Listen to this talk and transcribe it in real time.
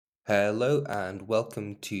Hello and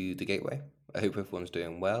welcome to the Gateway. I hope everyone's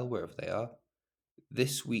doing well wherever they are.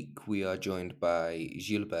 This week we are joined by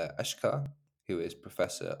Gilbert Achcar, who is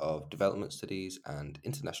Professor of Development Studies and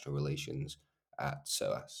International Relations at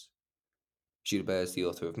SOAS. Gilbert is the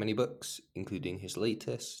author of many books, including his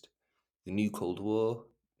latest, The New Cold War,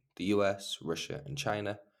 the US, Russia, and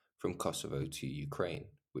China, from Kosovo to Ukraine,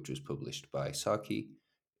 which was published by Saqi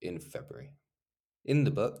in February. In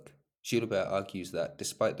the book, Gilbert argues that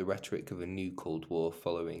despite the rhetoric of a new Cold War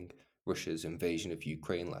following Russia's invasion of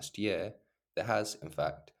Ukraine last year, there has, in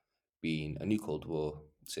fact, been a new Cold War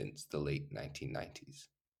since the late 1990s.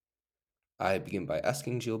 I begin by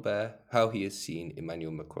asking Gilbert how he has seen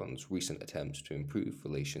Emmanuel Macron's recent attempts to improve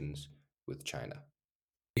relations with China.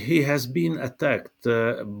 He has been attacked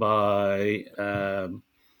by,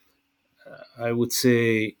 I would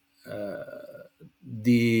say,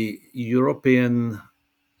 the European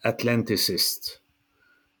Atlanticists.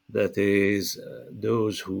 That is,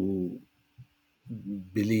 those who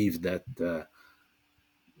believe that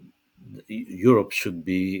Europe should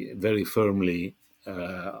be very firmly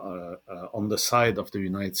on the side of the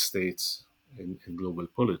United States in global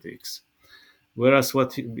politics. Whereas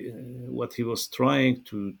what he was trying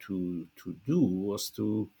to do was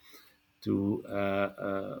to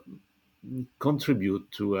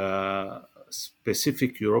contribute to a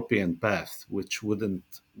specific European path, which wouldn't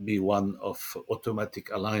be one of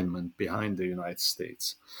automatic alignment behind the United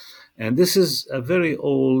States. And this is a very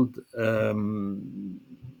old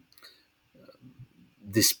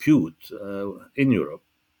dispute in Europe.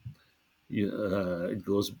 It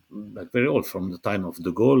goes back very old, from the time of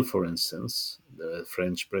de Gaulle, for instance, the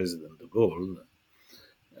French president de Gaulle.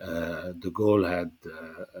 De Gaulle had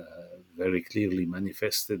very clearly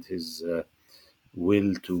manifested his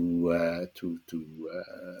will to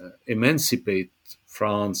emancipate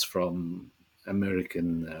France from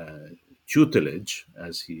American tutelage,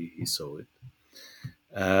 as he saw it.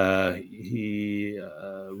 He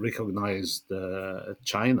recognized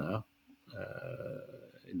China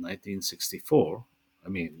in 1964. I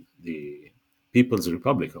mean, the People's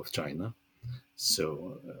Republic of China.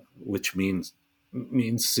 So, which means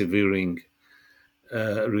severing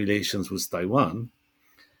relations with Taiwan,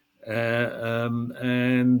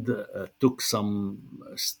 and took some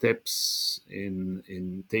steps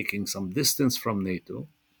in taking some distance from NATO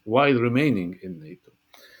while remaining in NATO.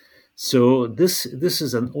 So this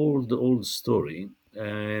is an old story,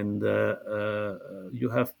 and you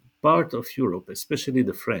have part of Europe, especially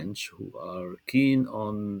the French, who are keen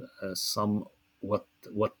on some what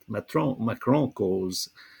Macron calls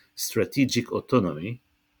strategic autonomy,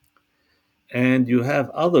 and you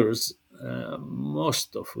have others,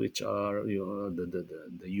 most of which are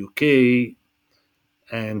the UK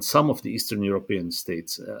and some of the Eastern European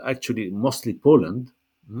states, actually mostly Poland.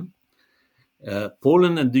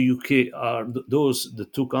 Poland and the UK are the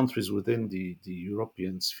two countries within the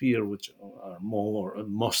European sphere which are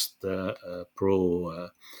most pro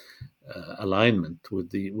alignment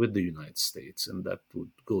with the United States, and that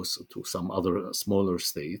would go to some other smaller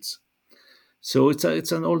states. So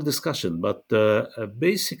it's an old discussion, but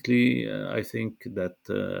basically, I think that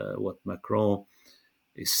what Macron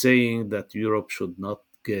is saying, that Europe should not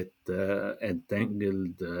get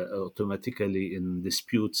entangled automatically in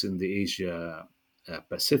disputes in the Asia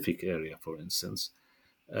Pacific area, for instance,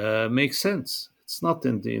 makes sense. It's not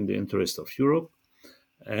in the interest of Europe,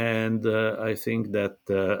 and I think that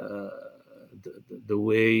the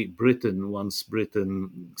way once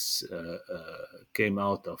Britain came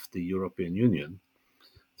out of the European Union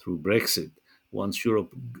through Brexit, once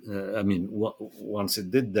Europe, once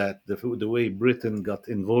it did that, the way Britain got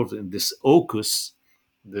involved in this AUKUS,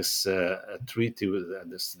 this treaty with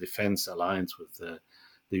this defense alliance with the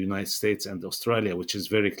United States and Australia, which is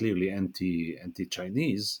very clearly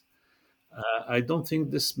anti-Chinese. I don't think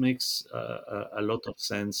this makes a lot of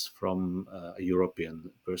sense from a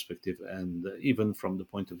European perspective, and even from the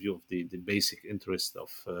point of view of the basic interest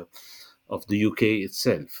of the UK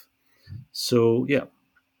itself. So, yeah,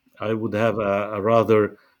 I would have a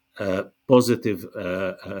rather positive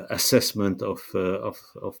assessment of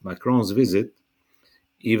Macron's visit,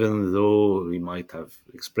 even though he might have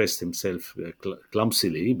expressed himself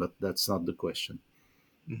clumsily, but that's not the question.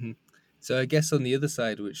 hmm So I guess on the other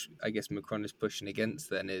side, which I guess Macron is pushing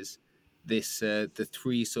against, then is this the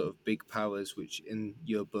three sort of big powers, which in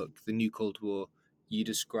your book, The New Cold War, you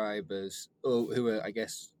describe as who are, I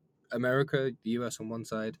guess, America, the US on one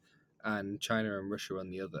side, and China and Russia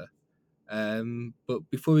on the other. But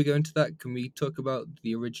before we go into that, can we talk about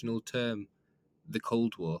the original term, the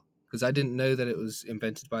Cold War? Because I didn't know that it was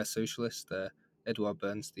invented by a socialist, Edward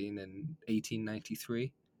Bernstein, in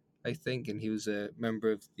 1893. I think, and he was a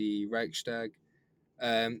member of the Reichstag.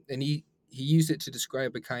 And he used it to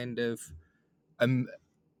describe a kind of um,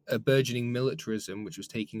 a burgeoning militarism which was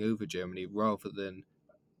taking over Germany, rather than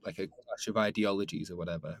like a clash of ideologies or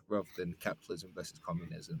whatever, rather than capitalism versus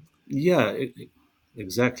communism. Yeah,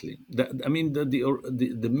 exactly. I mean,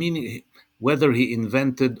 the meaning, whether he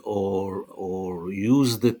invented or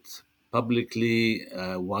used it publicly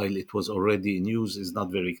while it was already in use, is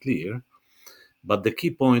not very clear. But the key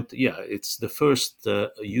point, yeah, it's the first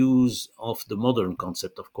use of the modern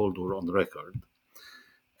concept of Cold War on record.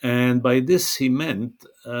 And by this, he meant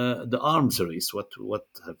the arms race, what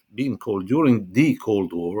have been called during the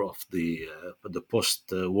Cold War of the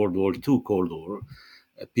post World War II Cold War.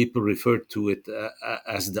 People referred to it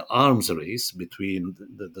as the arms race between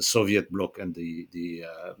the Soviet bloc and the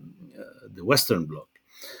Western bloc.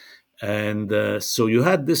 And so you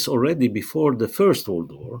had this already before the First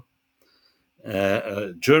World War.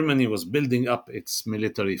 Germany was building up its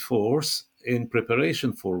military force in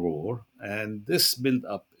preparation for war, and this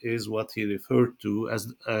build-up is what he referred to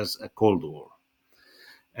as a Cold War.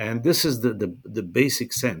 And this is the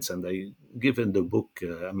basic sense. And I give in the book,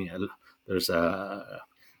 there's a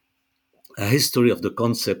history of the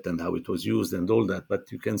concept and how it was used and all that.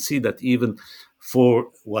 But you can see that even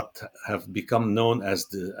for what have become known as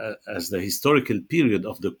the historical period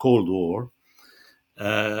of the Cold War,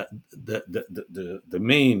 the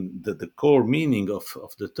core meaning of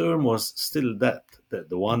the term was still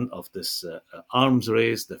the one of this arms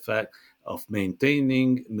race, the fact of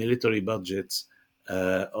maintaining military budgets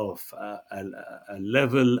of a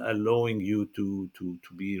level allowing you to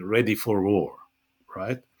be ready for war,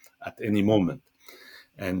 right, at any moment.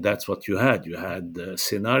 And that's what you had. You had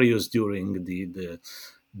scenarios during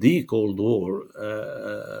the Cold War,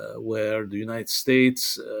 where the United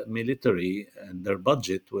States military and their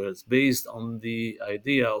budget was based on the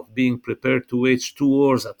idea of being prepared to wage two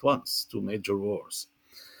wars at once, two major wars.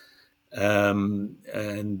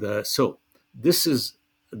 And so this is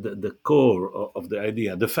the core of the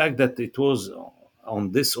idea. The fact that it was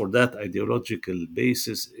on this or that ideological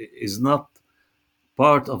basis is not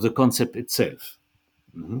part of the concept itself.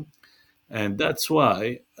 Mhm. And that's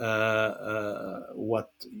why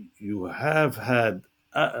what you have had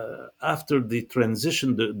after the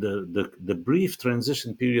transition, the brief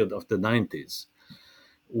transition period of the 90s,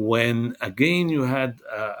 when again you had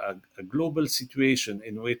a global situation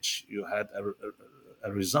in which you had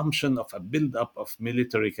a resumption of a build-up of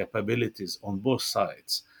military capabilities on both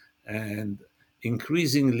sides, and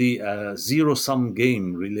increasingly a zero-sum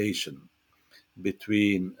game relation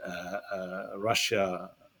between Russia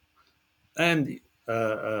and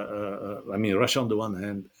Russia on the one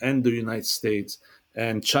hand, and the United States,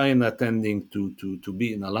 and China tending to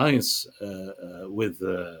be in alliance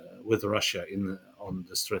with Russia in on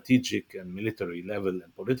the strategic and military level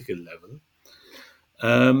and political level.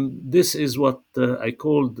 This is what I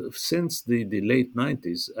called, since the late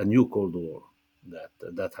 90s, a new Cold War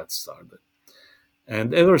that had started.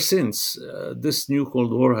 And ever since, this new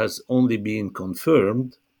Cold War has only been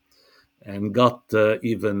confirmed and got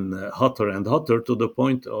even hotter and hotter, to the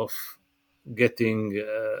point of getting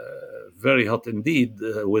very hot indeed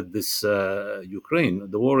with this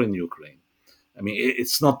Ukraine, the war in Ukraine. I mean,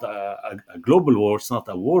 it's not a global war, it's not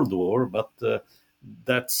a world war, but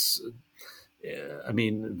that's,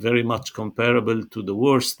 very much comparable to the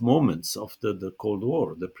worst moments of the Cold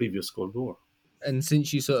War, the previous Cold War. And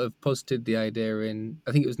since you sort of posited the idea in,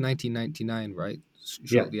 I think it was 1999, right?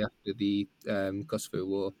 Yeah, Shortly after the Kosovo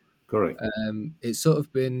War, correct. it's sort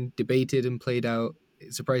of been debated and played out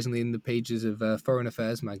surprisingly in the pages of Foreign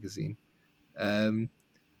Affairs magazine. Um,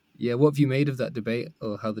 yeah, what have you made of that debate,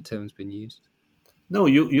 or how the term's been used? No,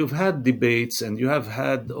 you've had debates and you have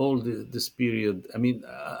had all this period. I mean,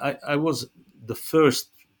 I was the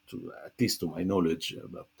first, to, at least to my knowledge,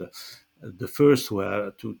 about the first who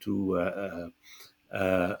to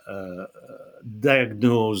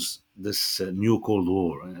diagnose this new Cold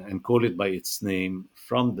War and call it by its name.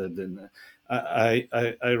 From I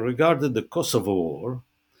regarded the Kosovo War,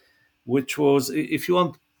 which was, if you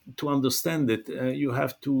want to understand it, you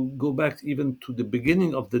have to go back even to the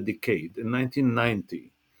beginning of the decade in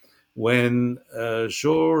 1990, when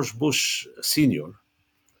George Bush Sr.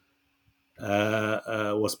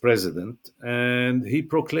 Was president, and he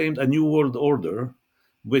proclaimed a new world order,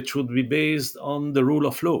 which would be based on the rule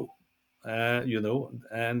of law. And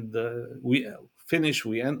we finish.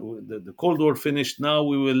 We end the Cold War finished. Now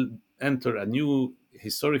we will enter a new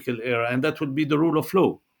historical era, and that will be the rule of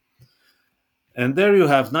law. And there you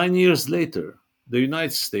have, 9 years later, the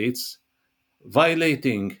United States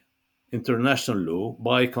violating international law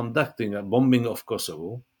by conducting a bombing of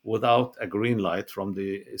Kosovo, without a green light from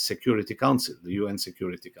the Security Council, the UN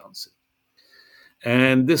Security Council.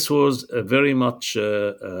 And this was very much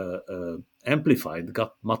amplified,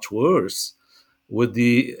 got much worse with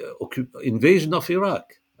the invasion of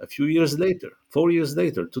Iraq a few years later, 4 years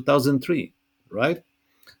later, 2003, right?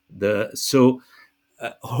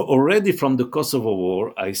 Already from the Kosovo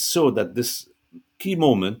War, I saw that this key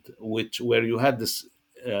moment, where you had this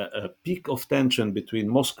peak of tension between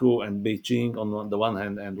Moscow and Beijing on the one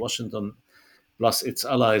hand, and Washington plus its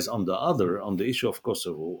allies on the other, on the issue of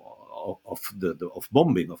Kosovo, of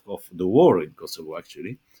bombing of the war in Kosovo,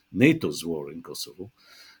 actually NATO's war in Kosovo.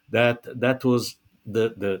 That was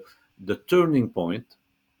the turning point,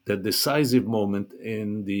 the decisive moment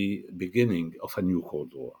in the beginning of a new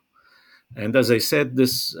Cold War. And as I said,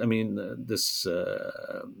 this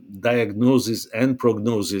diagnosis and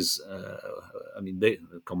prognosis, they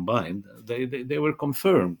combined, they were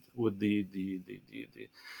confirmed with the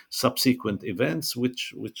subsequent events,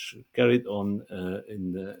 which carried on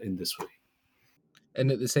in this way. And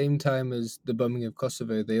at the same time as the bombing of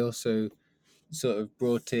Kosovo, they also sort of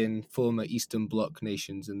brought in former Eastern Bloc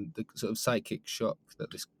nations, and the sort of psychic shock that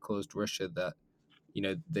this caused Russia, that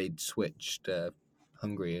they'd switched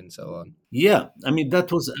Hungary and so on. Yeah, that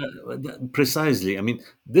was precisely.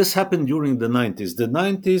 This happened during the 90s. The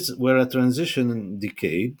 90s were a transition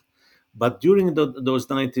decade, but during those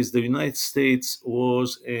 90s, the United States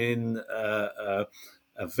was in a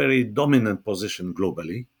very dominant position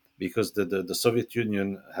globally, because the Soviet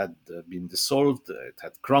Union had been dissolved, it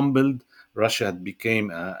had crumbled, Russia had become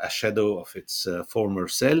a shadow of its former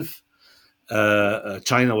self.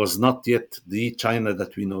 China was not yet the China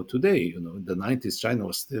that we know today. In the 90s, China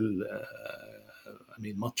was still,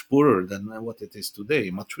 much poorer than what it is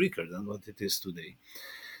today, much weaker than what it is today.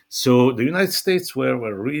 So the United States were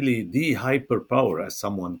really the hyperpower, as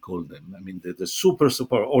someone called them. The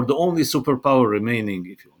superpower, or the only superpower remaining,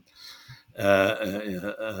 if you want.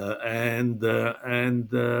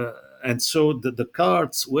 And so the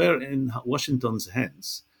cards were in Washington's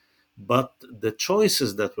hands, but the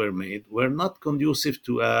choices that were made were not conducive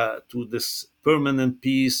to this permanent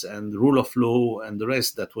peace and rule of law and the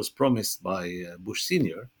rest that was promised by Bush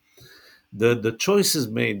Senior. The choices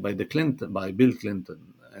made by Bill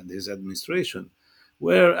Clinton and his administration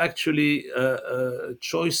were actually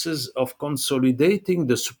choices of consolidating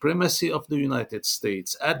the supremacy of the United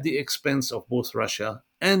States at the expense of both Russia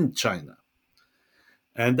and China.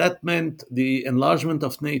 And that meant the enlargement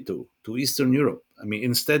of NATO to Eastern Europe.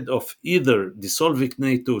 Instead of either dissolving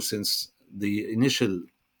NATO, since the initial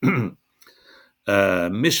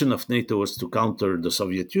mission of NATO was to counter the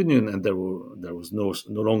Soviet Union, and there was no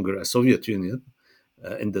longer a Soviet Union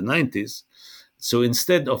in the 90s. So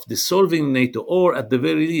instead of dissolving NATO, or at the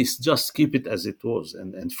very least just keep it as it was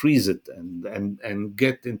and freeze it and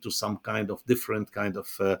get into some kind of different kind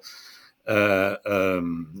of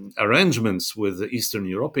arrangements with the Eastern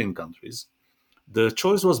European countries, the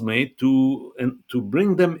choice was made to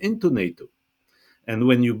bring them into NATO. And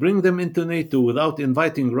when you bring them into NATO without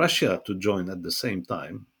inviting Russia to join at the same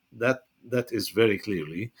time, that is very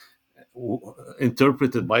clearly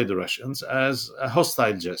interpreted by the Russians as a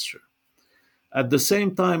hostile gesture. At the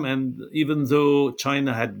same time, and even though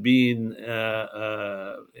China had been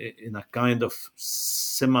in a kind of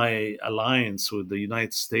semi-alliance with the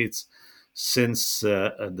United States since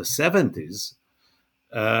the 70s,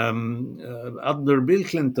 under Bill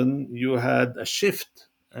Clinton, you had a shift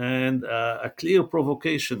and a clear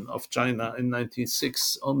provocation of China in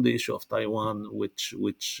 1996 on the issue of Taiwan, which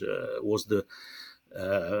was a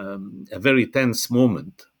very tense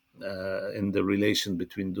moment in the relation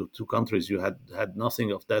between the two countries. You had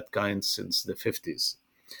nothing of that kind since the 50s.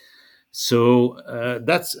 So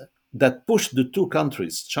that pushed the two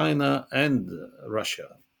countries, China and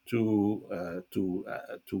Russia, to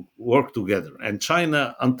work together. And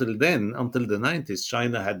China, until the 90s,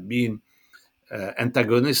 China had been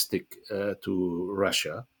antagonistic to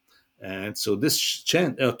Russia. And so this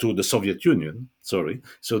change to the Soviet Union, sorry.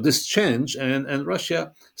 So this change, and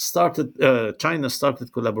China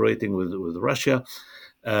started collaborating with Russia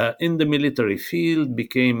in the military field.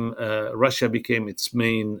 Russia became its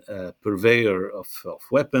main purveyor of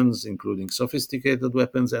weapons, including sophisticated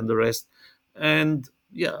weapons and the rest. And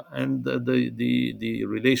the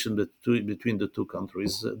relation between the two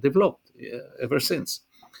countries developed ever since.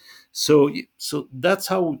 So that's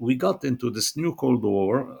how we got into this new Cold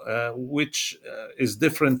War, which is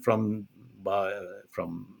different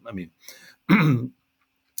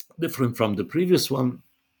different from the previous one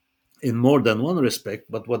in more than one respect.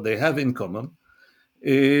 But what they have in common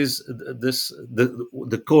is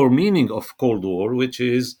the core meaning of Cold War, which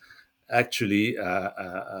is actually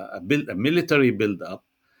a military build-up,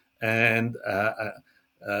 and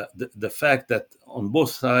the fact that on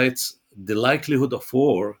both sides the likelihood of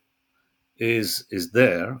war is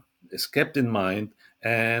there, is kept in mind,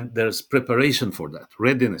 and there's preparation for that,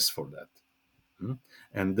 readiness for that. Hmm?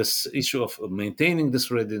 And this issue of maintaining this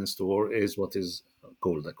readiness to war is what is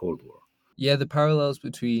called a Cold War. Yeah, the parallels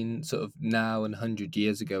between sort of now and 100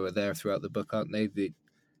 years ago are there throughout the book, aren't they?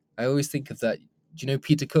 I always think of that. Do you know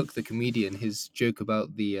Peter Cook, the comedian? His joke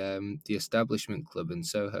about the establishment club in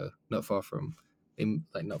Soho, not far from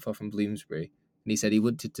Bloomsbury, and he said he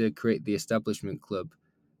wanted to create the establishment club,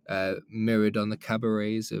 mirrored on the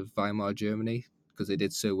cabarets of Weimar Germany because they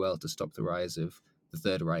did so well to stop the rise of the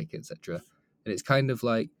Third Reich, etc. And it's kind of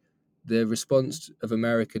like the response of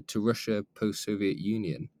America to Russia post Soviet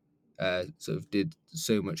Union, sort of did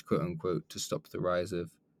so much quote unquote to stop the rise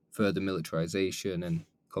of further militarization and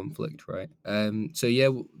conflict, right? So yeah,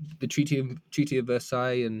 the Treaty of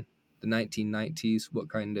Versailles and the 1990s. What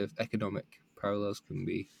kind of economic parallels can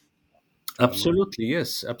we have in mind? Absolutely,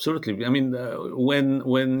 yes, absolutely. I mean,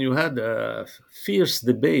 when you had a fierce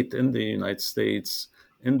debate in the United States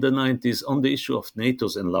in the 90s on the issue of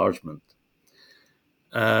NATO's enlargement,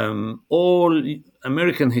 all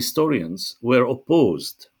American historians were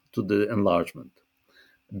opposed to the enlargement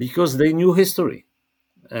because they knew history.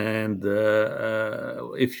 And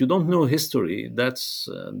if you don't know history, that's,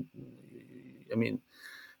 I mean,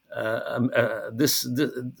 this,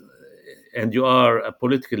 and you are a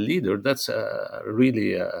political leader, that's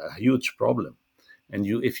really a huge problem. And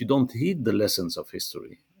if you don't heed the lessons of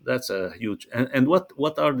history, that's a huge. And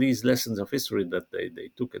what are these lessons of history that they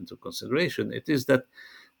took into consideration? It is that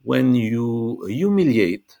when you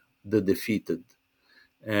humiliate the defeated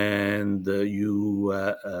and you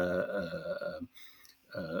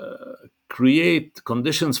create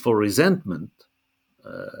conditions for resentment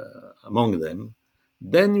among them,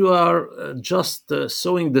 then you are just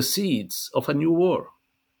sowing the seeds of a new war.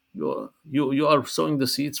 You are sowing the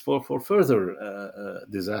seeds for further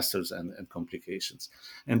disasters and complications.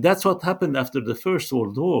 And that's what happened after the First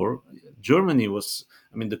World War. Germany was,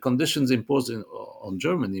 I mean, the conditions imposed on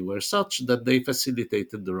Germany were such that they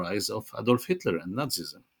facilitated the rise of Adolf Hitler and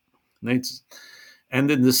Nazism. And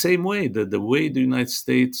in the same way, the way the United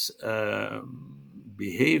States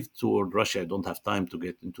behaved toward Russia, I don't have time to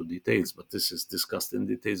get into details, but this is discussed in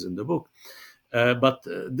details in the book. But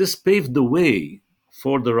this paved the way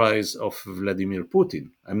for the rise of Vladimir Putin.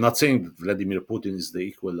 I'm not saying that Vladimir Putin is the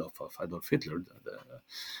equal of Adolf Hitler,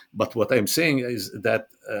 but what I'm saying is that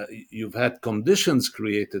you've had conditions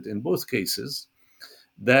created in both cases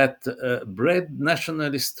that bred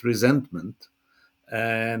nationalist resentment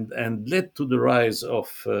and led to the rise of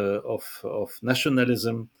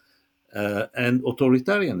nationalism and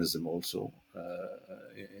authoritarianism also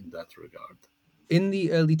in that regard. In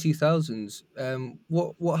the early 2000s,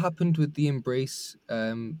 what happened with the embrace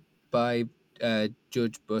by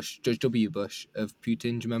Judge W. Bush of Putin? Do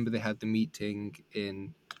you remember they had the meeting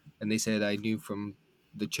and they said I knew from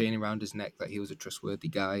the chain around his neck that he was a trustworthy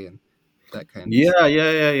guy and that kind of Yeah,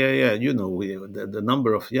 yeah, yeah, yeah, yeah. You know, the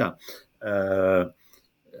number of yeah. Uh,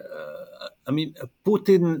 I mean,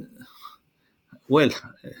 Putin. Well,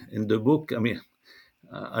 in the book, I mean,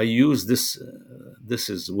 I use this. This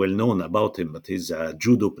is well known about him, but he's a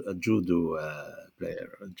judo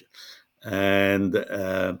player, and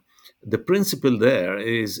the principle there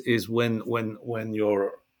is when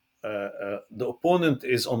your the opponent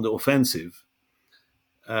is on the offensive,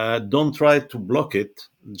 don't try to block it.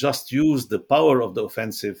 Just use the power of the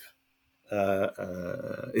offensive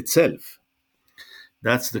itself.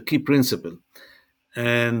 That's the key principle.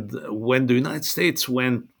 And when the United States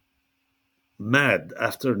went mad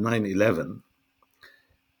after 9/11,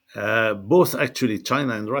 both actually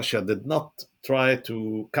China and Russia did not try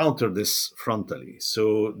to counter this frontally.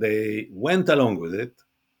 So they went along with it,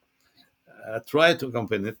 tried to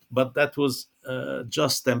accompany it, but that was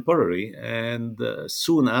just temporary. And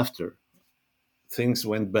soon after, things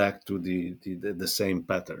went back to the same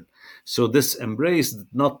pattern. So this embrace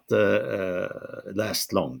did not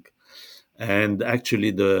last long. And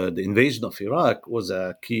actually, the invasion of Iraq was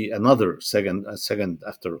a key, a second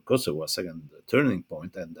after Kosovo, a second turning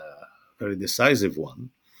point and a very decisive one.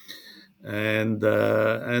 And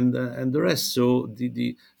the rest. So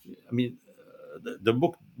I mean, the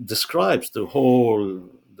book describes the whole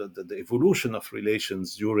the evolution of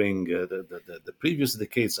relations during the previous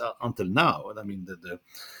decades until now. And I mean,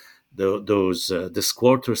 those this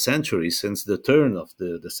quarter century since the turn of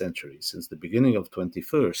the century, since the beginning of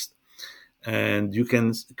 21st, and you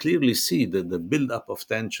can clearly see the build up of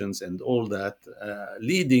tensions and all that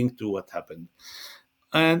leading to what happened.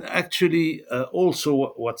 And actually,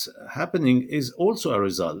 also what's happening is also a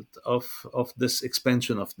result of this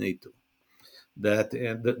expansion of NATO. That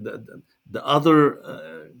the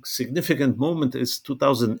other significant moment is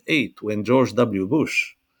 2008 when George W.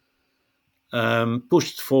 Bush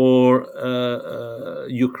pushed for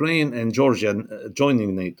Ukraine and Georgia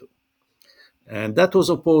joining NATO. And that was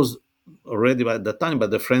opposed already by the time by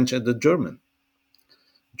the French and the German.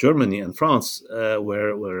 Germany and France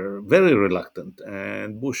were very reluctant,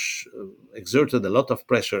 and Bush exerted a lot of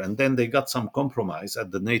pressure, and then they got some compromise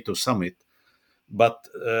at the NATO summit. But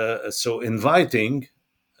so inviting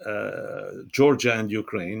Georgia and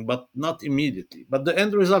Ukraine, but not immediately. But the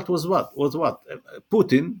end result was what?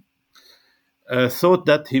 Putin thought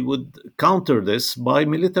that he would counter this by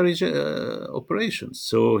military operations.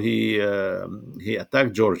 So he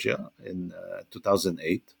attacked Georgia in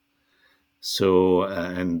 2008. So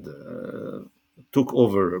and took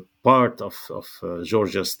over part of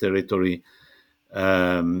Georgia's territory,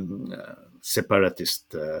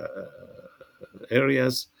 separatist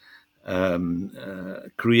areas,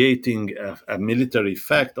 creating a military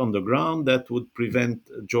fact on the ground that would prevent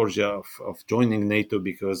Georgia of joining NATO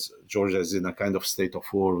because Georgia is in a kind of state of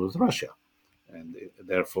war with Russia. And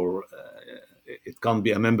therefore, it can't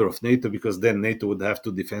be a member of NATO because then NATO would have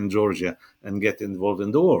to defend Georgia and get involved in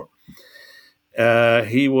the war.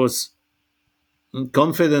 He was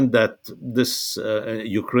confident that this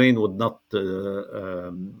Ukraine would not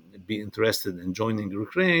be interested in joining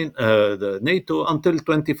the NATO until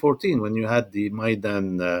 2014, when you had the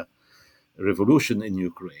Maidan revolution in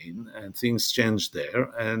Ukraine, and things changed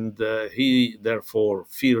there. And he therefore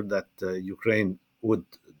feared that Ukraine would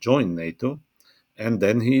join NATO, and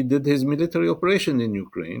then he did his military operation in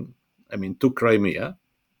Ukraine. I mean, took Crimea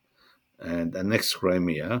and annexed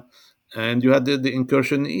Crimea, and you had the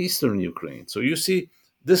incursion in eastern Ukraine. So you see,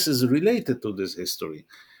 this is related to this history.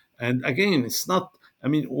 And again, it's not. I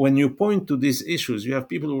mean, when you point to these issues, you have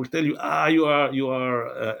people who will tell you, you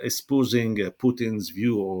are espousing Putin's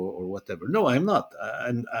view or whatever. No, I'm not,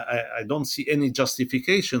 and I don't see any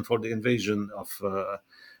justification for the invasion of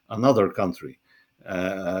another country.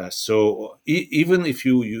 So even if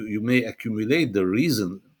you may accumulate the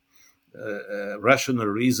reason, rational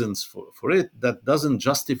reasons for it, that doesn't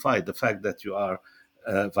justify the fact that you are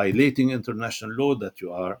violating international law, that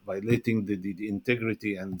you are violating the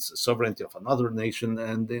integrity and sovereignty of another nation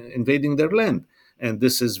and invading their land. And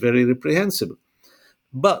this is very reprehensible.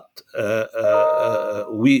 But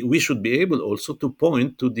we should be able also to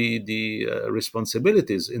point to the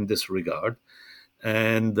responsibilities in this regard,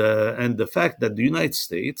 and the fact that the United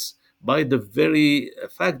States, by the very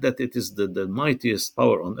fact that it is the mightiest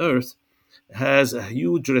power on earth, has a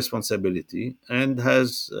huge responsibility and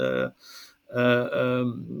has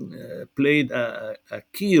played a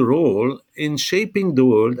key role in shaping the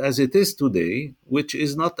world as it is today, which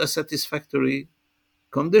is not a satisfactory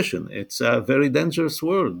condition. It's a very dangerous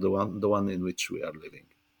world, the one in which we are living.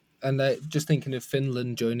 And just thinking of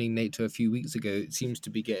Finland joining NATO a few weeks ago, it seems to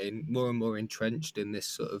be getting more and more entrenched in this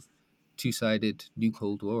sort of two-sided new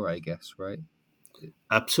Cold War, I guess, right?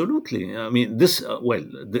 Absolutely. I mean, this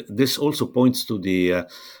also points to the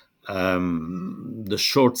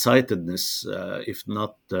short-sightedness, if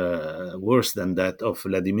not worse than that, of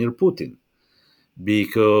Vladimir Putin,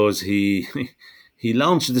 because he he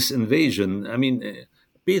launched this invasion. I mean,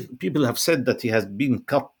 people have said that he has been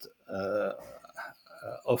cut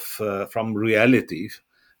off from reality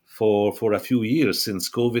for a few years since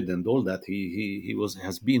COVID and all that. He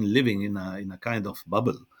has been living in a kind of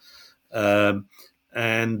bubble, um,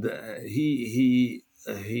 and he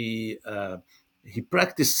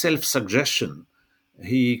practiced self-suggestion.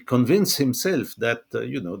 He convinced himself that the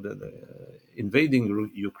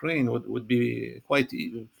invading Ukraine would be quite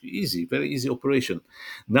easy, very easy operation.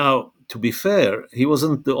 Now, to be fair, he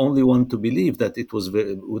wasn't the only one to believe that it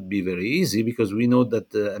would be very easy, because we know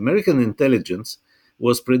that American intelligence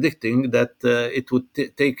was predicting that it would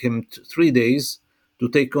take him 3 days to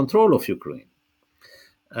take control of Ukraine.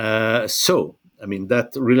 So, I mean,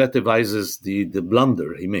 that relativizes the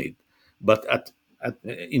blunder he made. But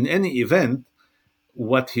in any event,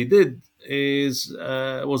 what he did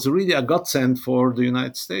was really a godsend for the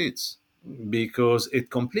United States, because it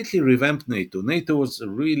completely revamped NATO. NATO was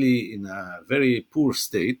really in a very poor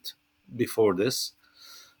state before this,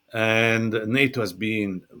 and NATO has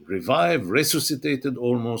been revived, resuscitated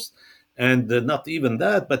almost. And not even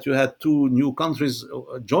that, but you had two new countries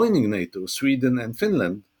joining NATO, Sweden and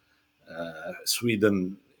Finland.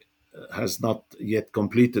 Sweden has not yet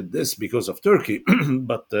completed this because of Turkey,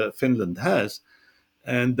 but Finland has.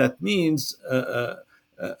 And that means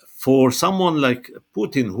For someone like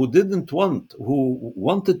Putin, who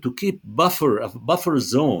wanted to keep a buffer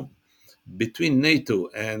zone between NATO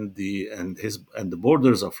and the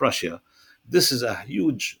borders of Russia, this is a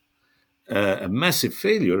huge, a massive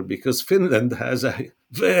failure, because Finland has a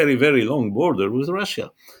very, very long border with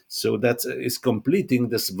Russia. So that is completing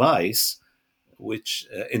this vice,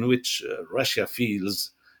 in which Russia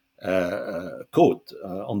feels caught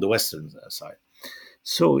on the western side.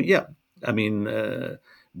 So yeah, I mean,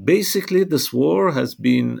 basically, this war has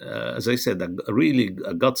been, as I said, really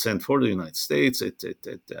a godsend for the United States.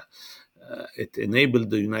 It enabled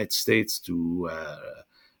the United States to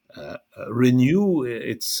renew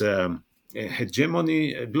its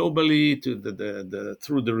hegemony globally,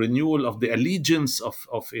 through the renewal of the allegiance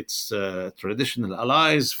of its traditional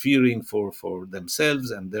allies, fearing for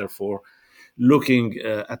themselves, and therefore looking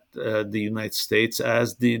at the United States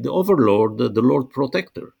as the overlord, the Lord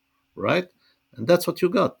Protector, right? And that's what you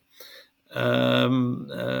got.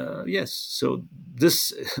 Yes. So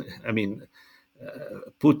this, I mean,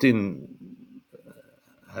 Putin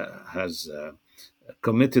has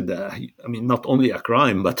committed, I mean, not only a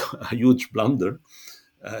crime, but a huge blunder.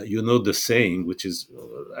 You know the saying, which is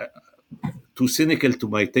too cynical to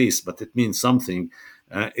my taste, but it means something.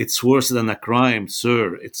 It's worse than a crime,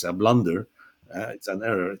 sir. It's a blunder. It's an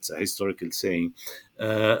error. It's a historical saying.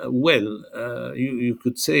 You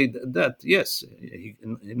could say that, yes,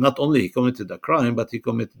 not only he committed a crime, but he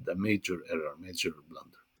committed a major error, major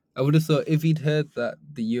blunder. I would have thought if he'd heard that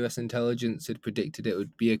the US intelligence had predicted it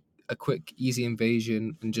would be a quick, easy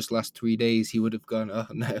invasion and just last 3 days, he would have gone, "Oh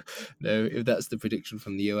no, no! If that's the prediction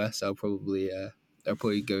from the US, I'll probably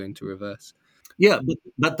go into reverse." Yeah,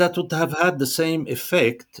 but that would have had the same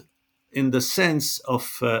effect, in the sense of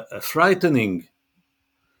frightening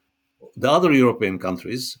the other European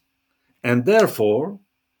countries, and therefore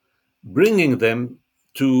bringing them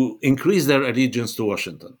to increase their allegiance to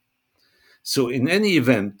Washington. So, in any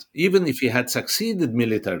event, even if he had succeeded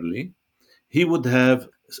militarily, he would have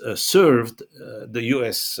served the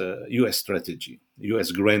US strategy,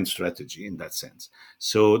 US grand strategy, in that sense.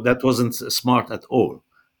 So that wasn't smart at all.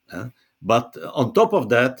 uh, but on top of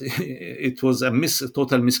that, it was a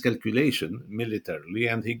total miscalculation militarily,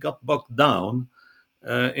 and he got bogged down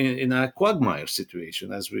in a quagmire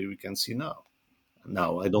situation, as we can see now.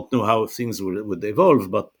 Now, I don't know how things would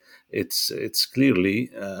evolve, but it's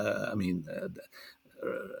clearly,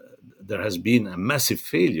 there has been a massive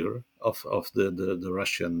failure of the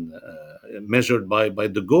Russian, measured by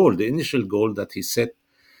the initial goal that he set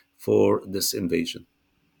for this invasion.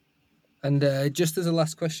 And just as a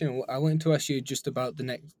last question, I wanted to ask you just about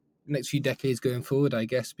the next few decades going forward, I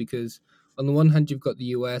guess, because on the one hand, you've got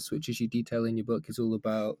the US, which, as you detail in your book, is all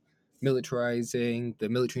about militarizing the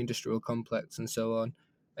military industrial complex and so on.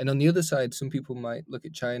 And on the other side, some people might look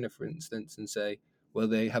at China, for instance, and say, well,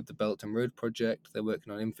 they have the Belt and Road Project, they're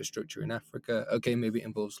working on infrastructure in Africa. Okay, maybe it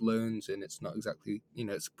involves loans and it's not exactly,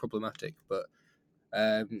 it's problematic, but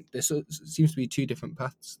seems to be two different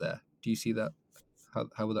paths there. Do you see that?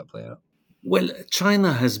 How would that play out? Well,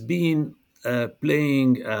 China has been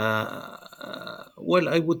playing, I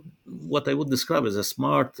would what I would describe as a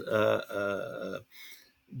smart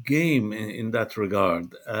game in that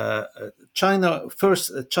regard.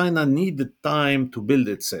 China needed time to build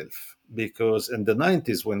itself, because in the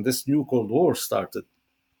 90s, when this new Cold War started,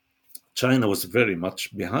 China was very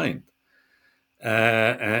much behind.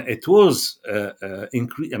 It was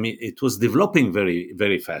it was developing very,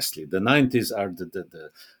 very fastly. The 90s are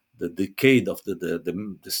the decade of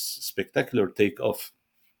the spectacular takeoff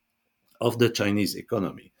of the Chinese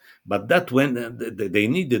economy. But that when they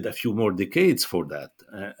needed a few more decades for that,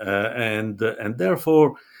 and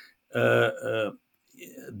therefore uh, uh,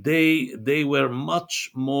 they were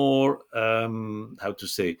much more, how to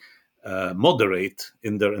say, moderate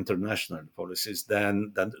in their international policies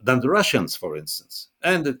than the Russians, for instance.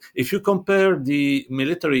 And if you compare the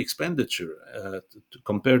military expenditure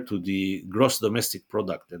compared to the gross domestic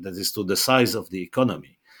product, that is, to the size of the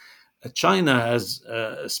economy, China has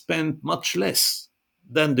spent much less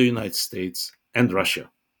than the United States and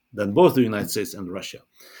Russia, than both the United States and Russia.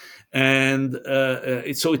 And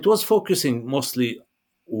so it was focusing mostly,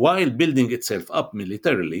 while building itself up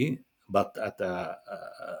militarily, but at a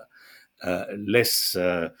less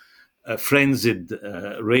frenzied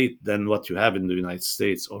rate than what you have in the United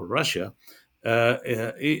States or Russia.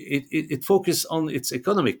 It focused on its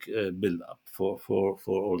economic build-up for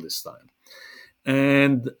all this time.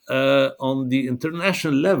 And on the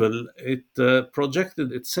international level, it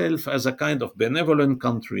projected itself as a kind of benevolent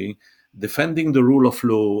country, defending the rule of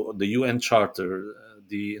law, the UN Charter,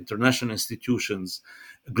 the international institutions,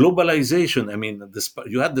 Globalization, I mean,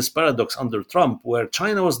 you had this paradox under Trump where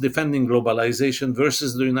China was defending globalization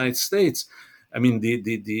versus the United States. I mean,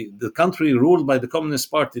 the country ruled by the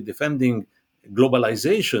Communist Party defending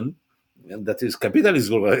globalization, and that is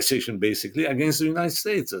capitalist globalization, basically, against the United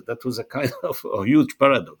States. That was a kind of a huge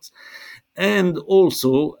paradox. And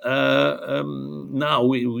also, now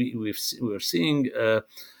we're seeing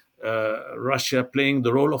Russia playing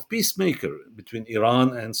the role of peacemaker between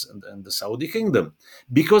Iran and the Saudi kingdom,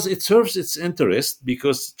 because it serves its interest,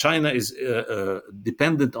 because China is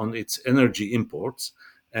dependent on its energy imports,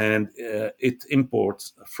 and it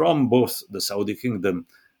imports from both the Saudi kingdom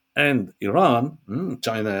and Iran.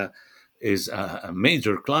 China is a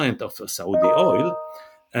major client of Saudi oil,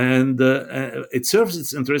 and it serves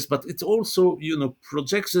its interest, but it also,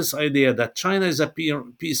 projects this idea that China is a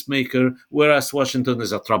peacemaker, whereas Washington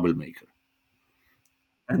is a troublemaker.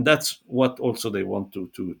 And that's what also they want to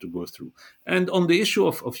go through. And on the issue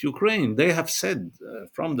of Ukraine, they have said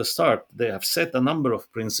from the start, they have set a number of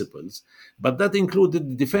principles, but that included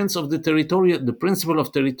the defense of the principle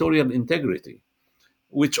of territorial integrity,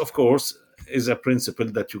 which, of course, is a principle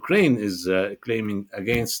that Ukraine is claiming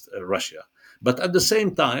against Russia. But at the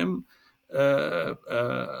same time,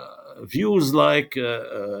 views like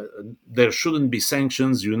there shouldn't be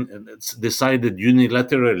sanctions, it's decided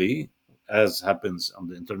unilaterally, as happens on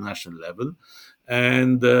the international level,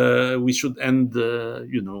 and we should end,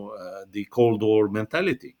 the Cold War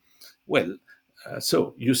mentality. Well,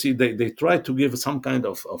 so you see, they try to give some kind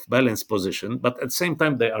of balanced position, but at the same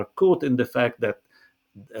time, they are caught in the fact that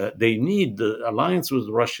they need the alliance with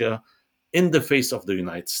Russia in the face of the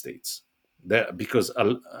United States. Because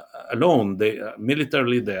alone,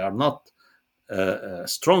 militarily, they are not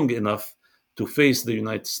strong enough to face the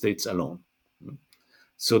United States alone.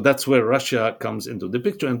 So that's where Russia comes into the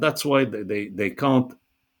picture, and that's why they can't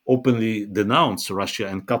openly denounce Russia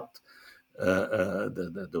and cut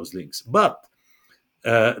those links. But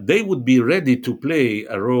they would be ready to play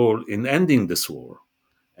a role in ending this war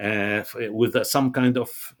with some kind of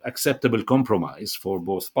acceptable compromise for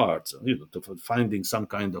both parts, to finding some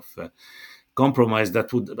kind of compromise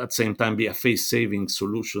that would at the same time be a face-saving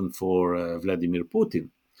solution for Vladimir Putin.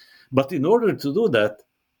 But in order to do that,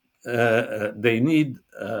 they need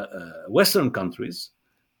Western countries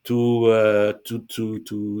to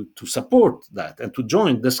support that and to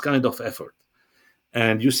join this kind of effort.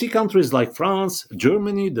 And you see countries like France,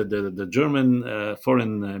 Germany, the German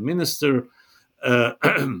foreign minister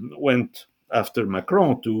went after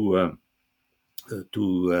Macron to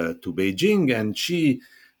Beijing, and she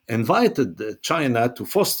invited China to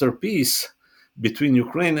foster peace between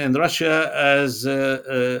Ukraine and Russia, as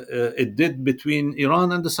it did between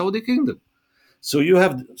Iran and the Saudi kingdom. So you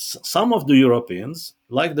have some of the Europeans,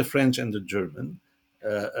 like the French and the German,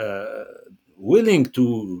 willing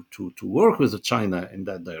to work with China in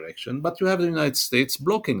that direction, but you have the United States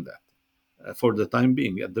blocking that for the time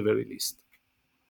being, at the very least.